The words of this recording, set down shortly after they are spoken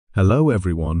Hello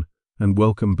everyone, and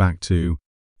welcome back to.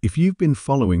 If you've been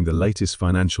following the latest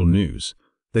financial news,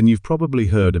 then you've probably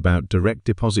heard about direct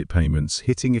deposit payments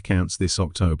hitting accounts this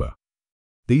October.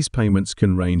 These payments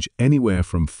can range anywhere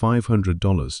from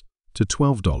 $500 to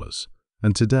 $12,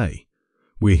 and today,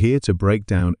 we're here to break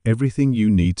down everything you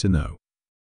need to know.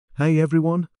 Hey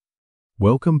everyone!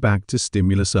 Welcome back to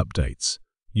Stimulus Updates,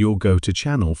 your go-to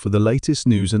channel for the latest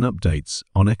news and updates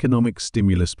on economic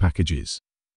stimulus packages.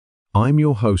 I'm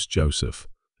your host Joseph,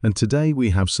 and today we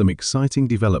have some exciting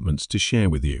developments to share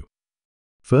with you.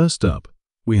 First up,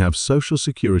 we have Social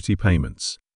Security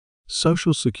payments.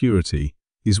 Social Security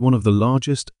is one of the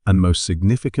largest and most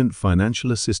significant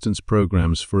financial assistance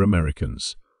programs for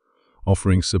Americans,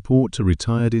 offering support to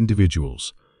retired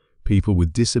individuals, people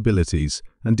with disabilities,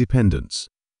 and dependents.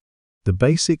 The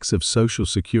basics of Social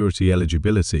Security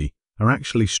eligibility are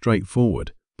actually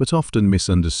straightforward, but often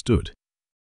misunderstood.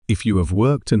 If you have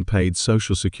worked and paid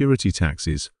Social Security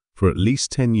taxes for at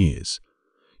least 10 years,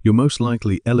 you're most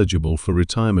likely eligible for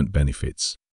retirement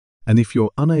benefits. And if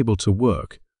you're unable to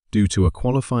work due to a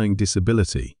qualifying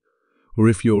disability, or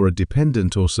if you're a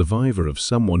dependent or survivor of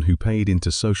someone who paid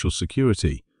into Social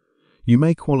Security, you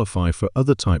may qualify for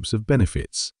other types of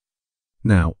benefits.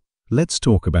 Now, let's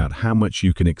talk about how much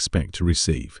you can expect to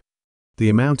receive. The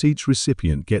amount each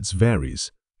recipient gets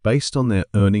varies based on their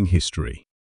earning history.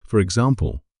 For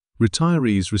example,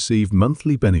 retirees receive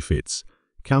monthly benefits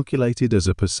calculated as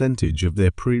a percentage of their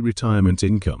pre-retirement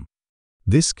income.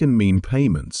 This can mean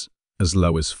payments as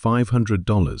low as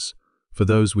 $500 for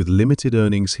those with limited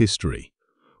earnings history,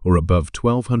 or above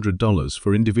 $1,200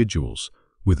 for individuals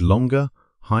with longer,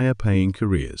 higher-paying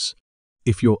careers.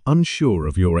 If you're unsure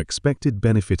of your expected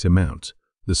benefit amount,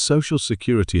 the Social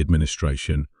Security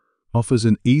Administration offers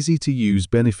an easy-to-use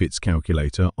benefits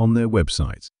calculator on their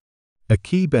website. A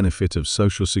key benefit of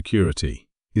Social Security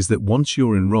is that once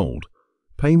you're enrolled,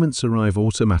 payments arrive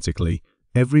automatically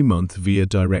every month via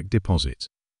direct deposit.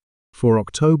 For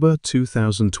October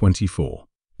 2024,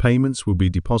 payments will be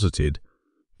deposited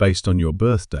based on your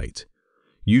birth date,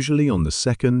 usually on the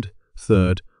 2nd,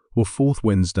 3rd, or 4th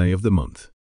Wednesday of the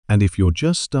month. And if you're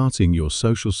just starting your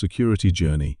Social Security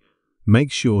journey,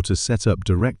 make sure to set up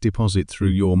direct deposit through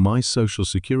your My Social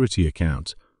Security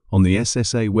account on the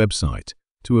SSA website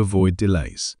to avoid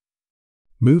delays.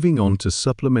 Moving on to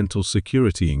Supplemental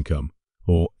Security Income,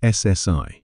 or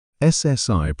SSI.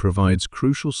 SSI provides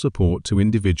crucial support to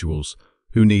individuals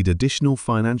who need additional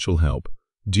financial help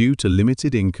due to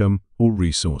limited income or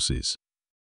resources.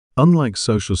 Unlike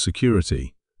Social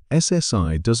Security,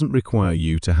 SSI doesn't require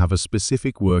you to have a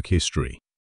specific work history.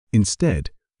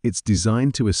 Instead, it's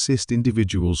designed to assist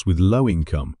individuals with low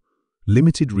income,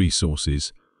 limited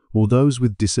resources, or those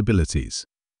with disabilities.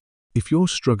 If you're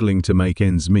struggling to make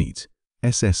ends meet,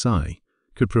 SSI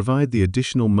could provide the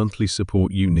additional monthly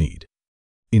support you need.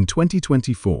 In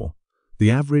 2024,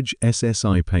 the average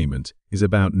SSI payment is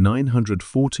about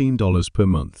 $914 per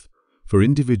month for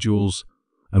individuals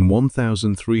and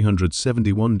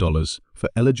 $1,371 for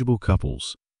eligible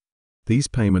couples. These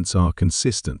payments are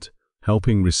consistent,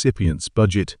 helping recipients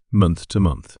budget month to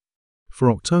month.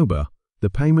 For October, the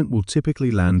payment will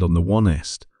typically land on the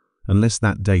 1st, unless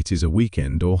that date is a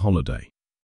weekend or holiday.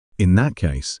 In that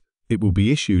case, it will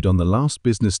be issued on the last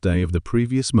business day of the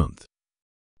previous month.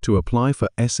 To apply for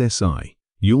SSI,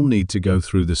 you'll need to go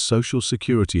through the Social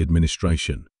Security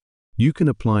Administration. You can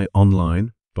apply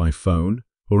online, by phone,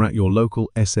 or at your local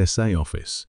SSA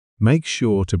office. Make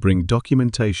sure to bring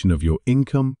documentation of your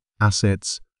income,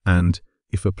 assets, and,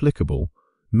 if applicable,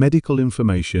 medical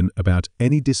information about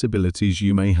any disabilities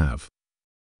you may have.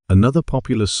 Another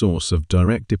popular source of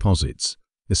direct deposits,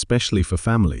 especially for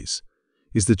families,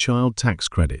 is the child tax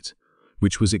credit,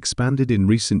 which was expanded in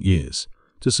recent years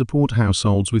to support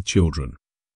households with children.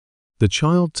 The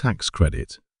child tax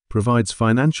credit provides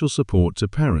financial support to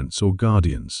parents or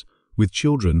guardians with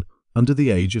children under the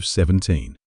age of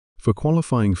 17. For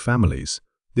qualifying families,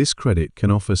 this credit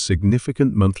can offer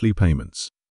significant monthly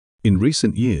payments. In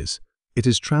recent years, it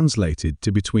has translated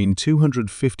to between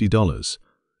 $250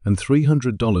 and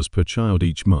 $300 per child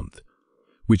each month,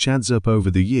 which adds up over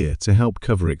the year to help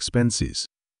cover expenses.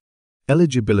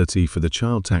 Eligibility for the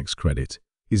child tax credit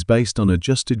is based on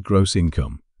adjusted gross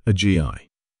income, AGI.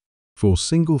 For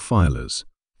single filers,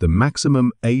 the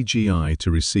maximum AGI to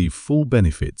receive full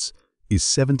benefits is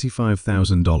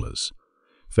 $75,000.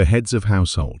 For heads of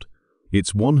household,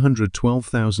 it's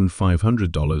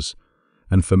 $112,500,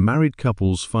 and for married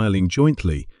couples filing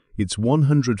jointly, it's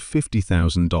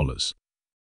 $150,000.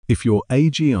 If your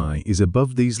AGI is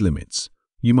above these limits,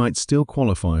 you might still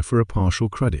qualify for a partial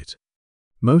credit.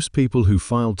 Most people who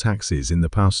filed taxes in the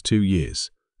past 2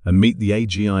 years and meet the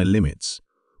AGI limits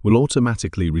will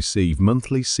automatically receive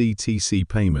monthly CTC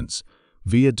payments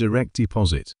via direct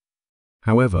deposit.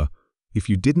 However, if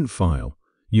you didn't file,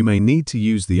 you may need to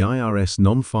use the IRS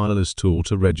non-filers tool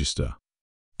to register.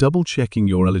 Double-checking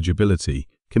your eligibility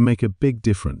can make a big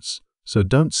difference, so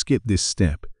don't skip this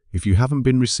step if you haven't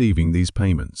been receiving these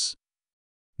payments.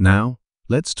 Now,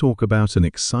 let's talk about an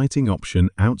exciting option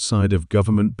outside of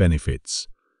government benefits: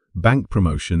 bank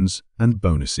promotions and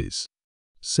bonuses.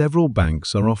 Several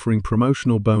banks are offering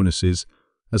promotional bonuses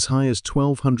as high as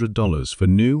 $1,200 for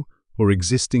new or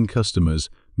existing customers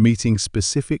meeting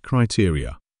specific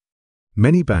criteria.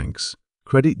 Many banks,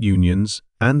 credit unions,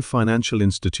 and financial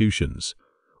institutions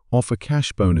offer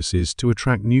cash bonuses to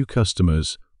attract new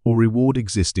customers or reward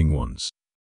existing ones.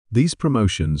 These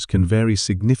promotions can vary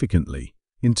significantly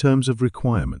in terms of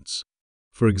requirements.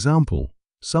 For example,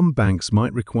 some banks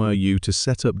might require you to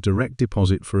set up direct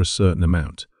deposit for a certain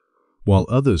amount, while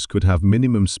others could have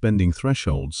minimum spending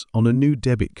thresholds on a new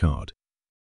debit card.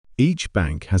 Each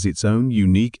bank has its own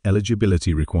unique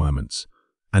eligibility requirements,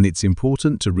 and it's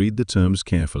important to read the terms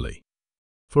carefully.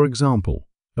 For example,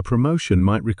 a promotion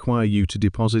might require you to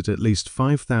deposit at least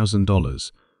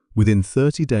 $5,000 within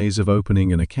 30 days of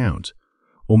opening an account,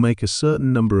 or make a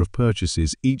certain number of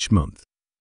purchases each month.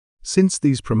 Since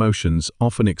these promotions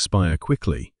often expire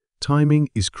quickly, timing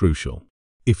is crucial.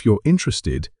 If you're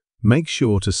interested, make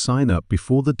sure to sign up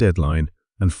before the deadline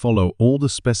and follow all the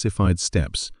specified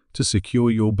steps to secure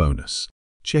your bonus.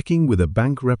 Checking with a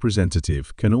bank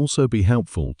representative can also be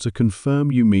helpful to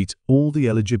confirm you meet all the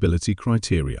eligibility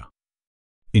criteria.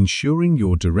 Ensuring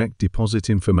your direct deposit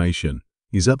information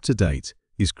is up to date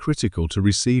is critical to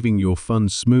receiving your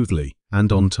funds smoothly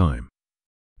and on time.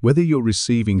 Whether you're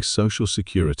receiving Social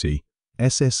Security,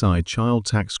 SSI child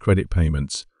tax credit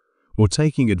payments, or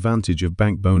taking advantage of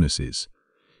bank bonuses,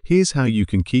 here's how you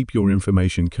can keep your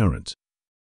information current.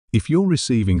 If you're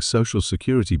receiving Social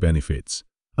Security benefits,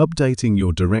 updating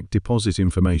your direct deposit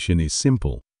information is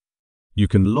simple. You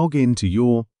can log into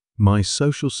your My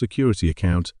Social Security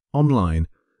account online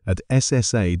at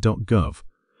ssa.gov,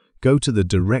 go to the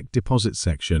Direct Deposit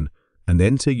section, and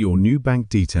enter your new bank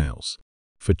details.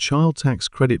 For child tax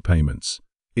credit payments,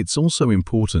 it's also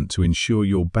important to ensure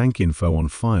your bank info on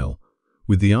file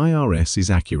with the IRS is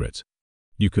accurate.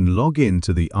 You can log in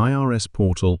to the IRS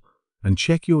portal and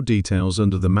check your details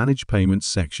under the Manage Payments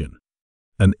section.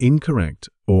 An incorrect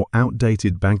or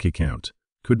outdated bank account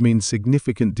could mean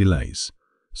significant delays,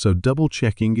 so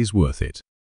double-checking is worth it.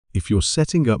 If you're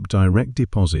setting up direct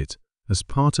deposit as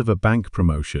part of a bank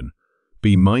promotion,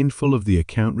 be mindful of the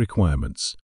account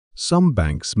requirements. Some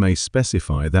banks may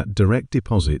specify that direct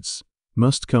deposits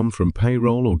must come from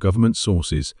payroll or government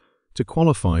sources to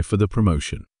qualify for the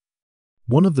promotion.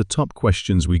 One of the top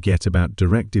questions we get about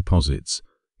direct deposits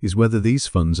is whether these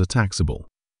funds are taxable.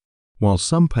 While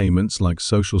some payments like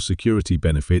Social Security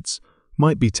benefits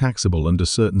might be taxable under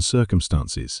certain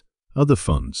circumstances, other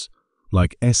funds,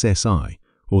 like SSI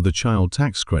or the child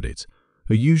tax credit,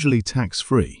 are usually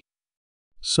tax-free.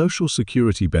 Social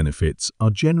Security benefits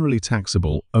are generally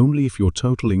taxable only if your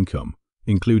total income,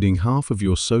 including half of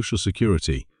your Social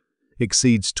Security,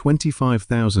 exceeds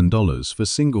 $25,000 for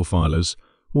single filers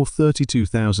or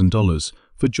 $32,000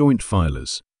 for joint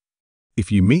filers.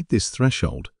 If you meet this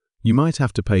threshold, you might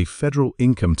have to pay federal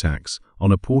income tax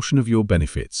on a portion of your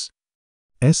benefits.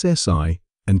 SSI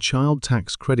and child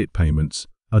tax credit payments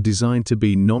are designed to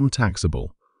be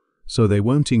non-taxable, so they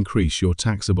won't increase your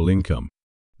taxable income.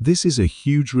 This is a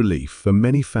huge relief for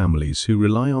many families who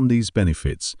rely on these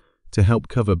benefits to help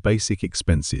cover basic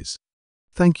expenses.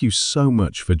 Thank you so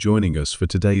much for joining us for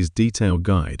today's detailed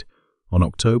guide on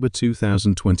October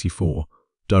 2024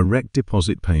 direct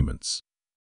deposit payments.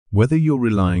 Whether you're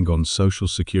relying on Social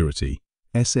Security,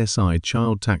 SSI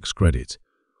child tax credit,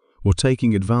 or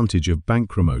taking advantage of bank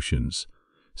promotions,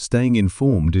 staying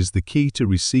informed is the key to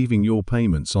receiving your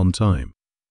payments on time.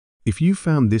 If you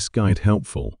found this guide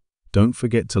helpful, don't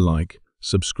forget to like,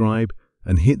 subscribe,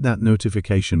 and hit that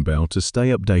notification bell to stay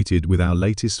updated with our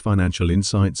latest financial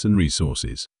insights and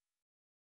resources.